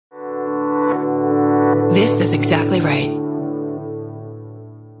This is exactly right.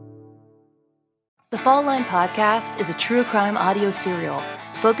 The Fall Line Podcast is a true crime audio serial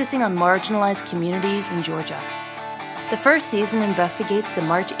focusing on marginalized communities in Georgia. The first season investigates the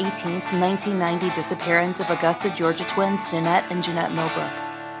March 18th, 1990 disappearance of Augusta, Georgia twins Dannette and Jeannette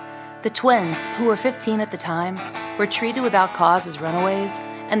Millbrook. The twins, who were 15 at the time, were treated without cause as runaways,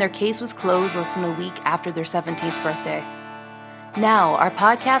 and their case was closed less than a week after their 17th birthday. Now, our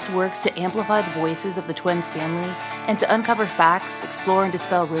podcast works to amplify the voices of the twins' family and to uncover facts, explore and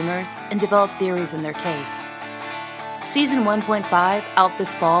dispel rumors, and develop theories in their case. Season 1.5, out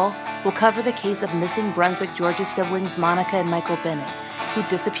this fall, will cover the case of missing Brunswick, Georgia siblings Monica and Michael Bennett, who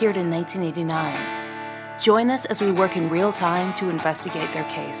disappeared in 1989. Join us as we work in real time to investigate their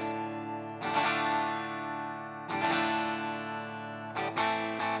case.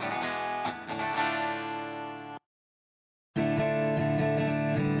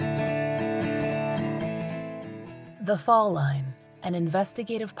 The Fall Line, an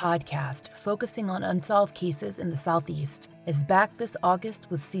investigative podcast focusing on unsolved cases in the Southeast, is back this August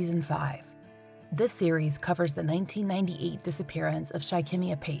with Season 5. This series covers the 1998 disappearance of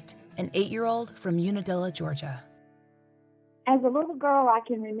Shikemia Pate, an 8-year-old from Unadilla, Georgia. As a little girl, I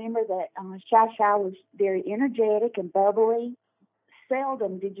can remember that Shy was very energetic and bubbly.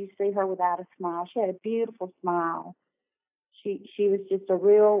 Seldom did you see her without a smile. She had a beautiful smile. She was just a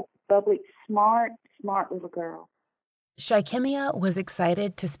real bubbly, smart little girl. Shikemia was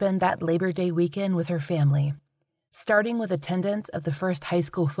excited to spend that Labor Day weekend with her family, starting with attendance of the first high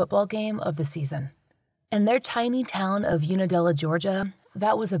school football game of the season. In their tiny town of Unadilla, Georgia,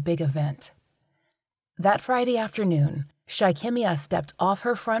 that was a big event. That Friday afternoon, Shikemia stepped off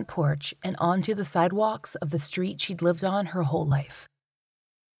her front porch and onto the sidewalks of the street she'd lived on her whole life.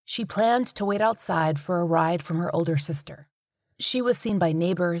 She planned to wait outside for a ride from her older sister. She was seen by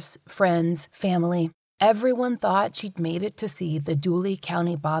neighbors, friends, family. Everyone thought she'd made it to see the Dooley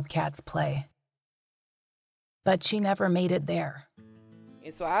County Bobcats play. But she never made it there.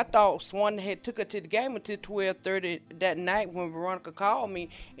 And so I thought Swan had took her to the game until 12:30 that night when Veronica called me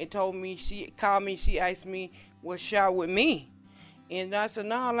and told me, she asked me, was Shy with me? And I said,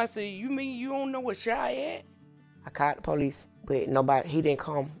 no. I said, you mean you don't know where Shy at? I called the police, but he didn't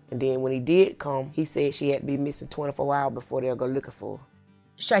come. And then when he did come, he said she had to be missing 24 hours before they'll go looking for her.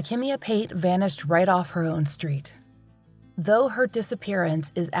 Shikemia Pate vanished right off her own street. Though her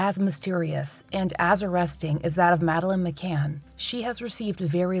disappearance is as mysterious and as arresting as that of Madeline McCann, she has received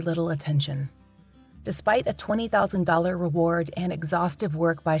very little attention. Despite a $20,000 reward and exhaustive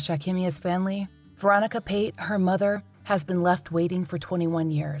work by Shikemia's family, Veronica Pate, her mother, has been left waiting for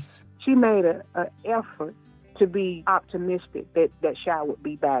 21 years. She made an effort to be optimistic that Shy would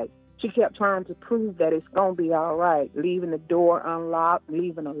be back. She kept trying to prove that it's going to be all right, leaving the door unlocked,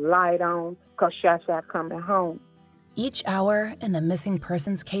 leaving a light on, because Shy coming home. Each hour in the missing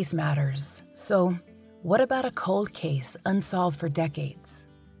persons case matters. So what about a cold case unsolved for decades?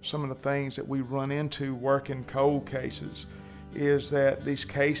 Some of the things that we run into working cold cases is that these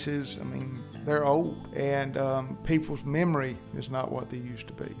cases, they're old, and people's memory is not what they used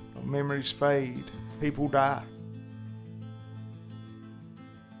to be. Memories fade. People die.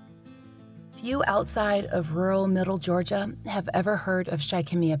 Few outside of rural Middle Georgia have ever heard of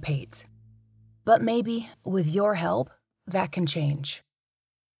Shikemia Pate. But maybe, with your help, that can change.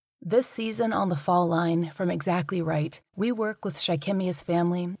 This season on The Fall Line from Exactly Right, we work with Shikemia's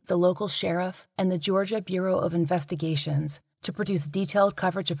family, the local sheriff, and the Georgia Bureau of Investigations to produce detailed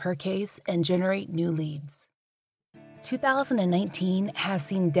coverage of her case and generate new leads. 2019 has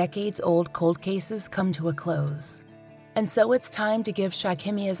seen decades-old cold cases come to a close. And so it's time to give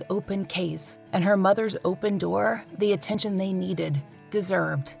Shikemia's open case and her mother's open door the attention they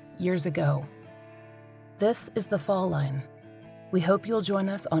deserved years ago. This is The Fall Line. We hope you'll join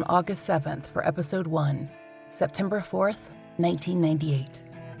us on August 7th for Episode 1, September 4th, 1998.